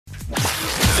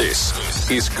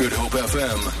This is Good Hope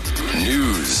FM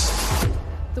News.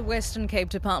 The Western Cape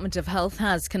Department of Health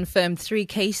has confirmed 3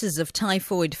 cases of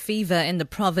typhoid fever in the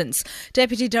province.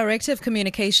 Deputy Director of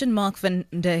Communication Mark van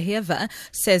der Heever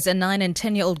says a 9 and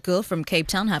 10-year-old girl from Cape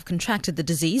Town have contracted the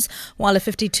disease, while a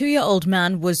 52-year-old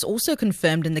man was also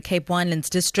confirmed in the Cape Winelands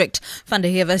district. Van der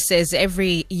Heever says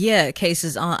every year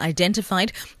cases are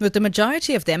identified, with the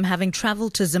majority of them having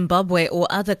travelled to Zimbabwe or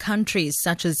other countries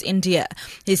such as India.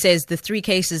 He says the 3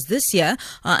 cases this year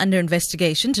are under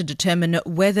investigation to determine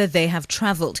whether they have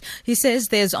travelled. He says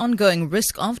there's ongoing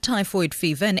risk of typhoid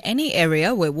fever in any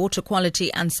area where water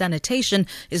quality and sanitation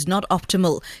is not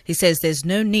optimal. He says there's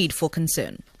no need for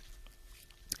concern.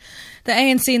 The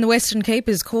ANC in the Western Cape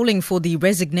is calling for the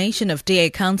resignation of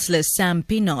DA councillor Sam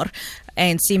Pienaar.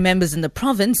 ANC members in the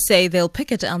province say they'll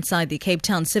picket outside the Cape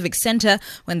Town Civic Centre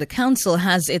when the council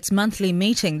has its monthly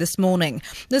meeting this morning.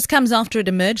 This comes after it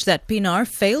emerged that Pienaar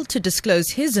failed to disclose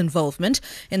his involvement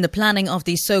in the planning of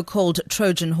the so-called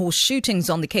Trojan horse shootings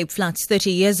on the Cape Flats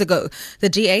 30 years ago. The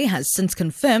DA has since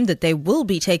confirmed that they will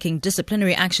be taking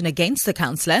disciplinary action against the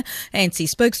councillor. ANC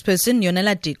spokesperson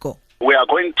Yonela Diko. We are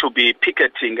going to be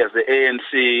picketing as the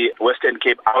ANC Western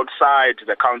Cape outside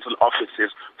the council offices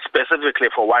specifically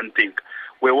for one thing.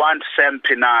 We want Sam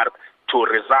Pienaar to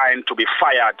resign, to be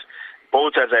fired,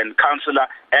 both as a councillor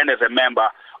and as a member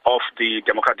of the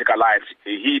Democratic Alliance.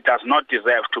 He does not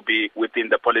deserve to be within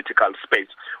the political space.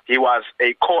 He was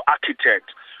a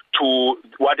co-architect to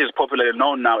what is popularly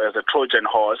known now as the Trojan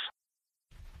horse.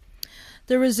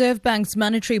 The Reserve Bank's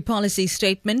monetary policy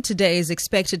statement today is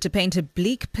expected to paint a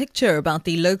bleak picture about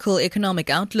the local economic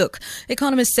outlook.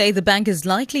 Economists say the bank is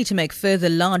likely to make further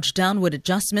large downward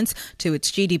adjustments to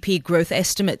its GDP growth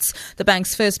estimates. The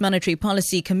bank's first monetary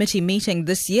policy committee meeting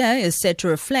this year is set to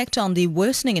reflect on the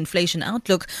worsening inflation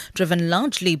outlook driven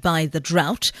largely by the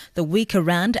drought, the weaker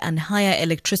rand and higher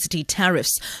electricity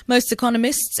tariffs. Most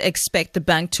economists expect the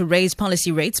bank to raise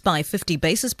policy rates by 50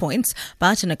 basis points,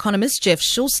 but an economist, Jeff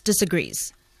Schultz, disagrees.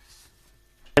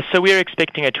 So we're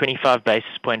expecting a 25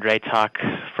 basis point rate hike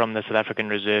from the South African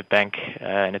Reserve Bank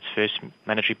in its first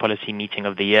monetary policy meeting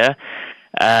of the year.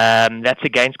 That's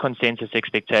against consensus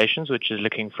expectations, which is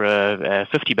looking for a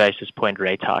 50 basis point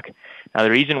rate hike. Now,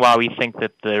 the reason why we think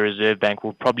that the Reserve Bank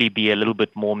will probably be a little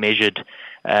bit more measured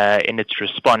in its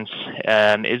response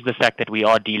is the fact that we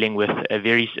are dealing with a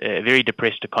very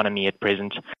depressed economy at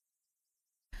present.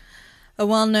 A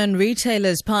well-known retailer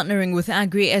is partnering with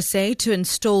Agri-SA to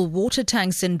install water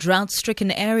tanks in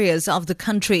drought-stricken areas of the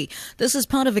country. This is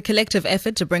part of a collective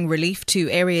effort to bring relief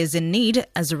to areas in need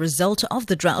as a result of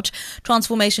the drought.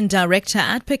 Transformation Director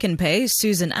at Pick n Pay,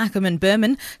 Susan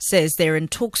Ackerman-Berman, says they're in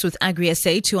talks with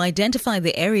Agri-SA to identify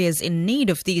the areas in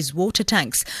need of these water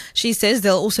tanks. She says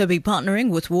they'll also be partnering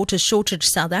with Water Shortage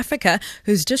South Africa,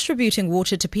 who's distributing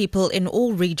water to people in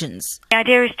all regions. The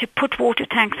idea is to put water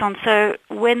tanks on so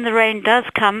when the rain does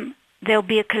come, there'll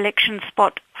be a collection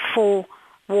spot for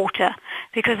water,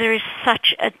 because there is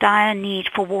such a dire need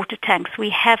for water tanks. We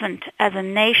haven't, as a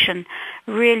nation,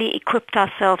 really equipped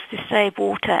ourselves to save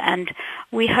water, and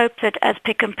we hope that as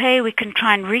Pick n Pay we can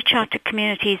try and reach out to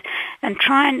communities and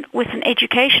try and, with an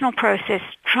educational process,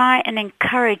 try and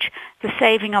encourage the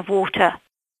saving of water.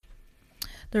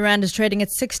 The rand is trading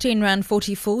at 16 rand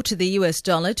 44 to the US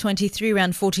dollar, 23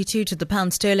 rand 42 to the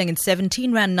pound sterling and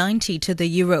 17 rand 90 to the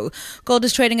euro. Gold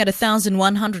is trading at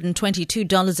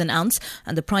 $1,122 an ounce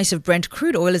and the price of Brent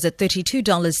crude oil is at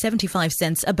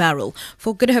 $32.75 a barrel.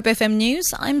 For Good Hope FM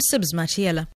News, I'm Sibs Matiela.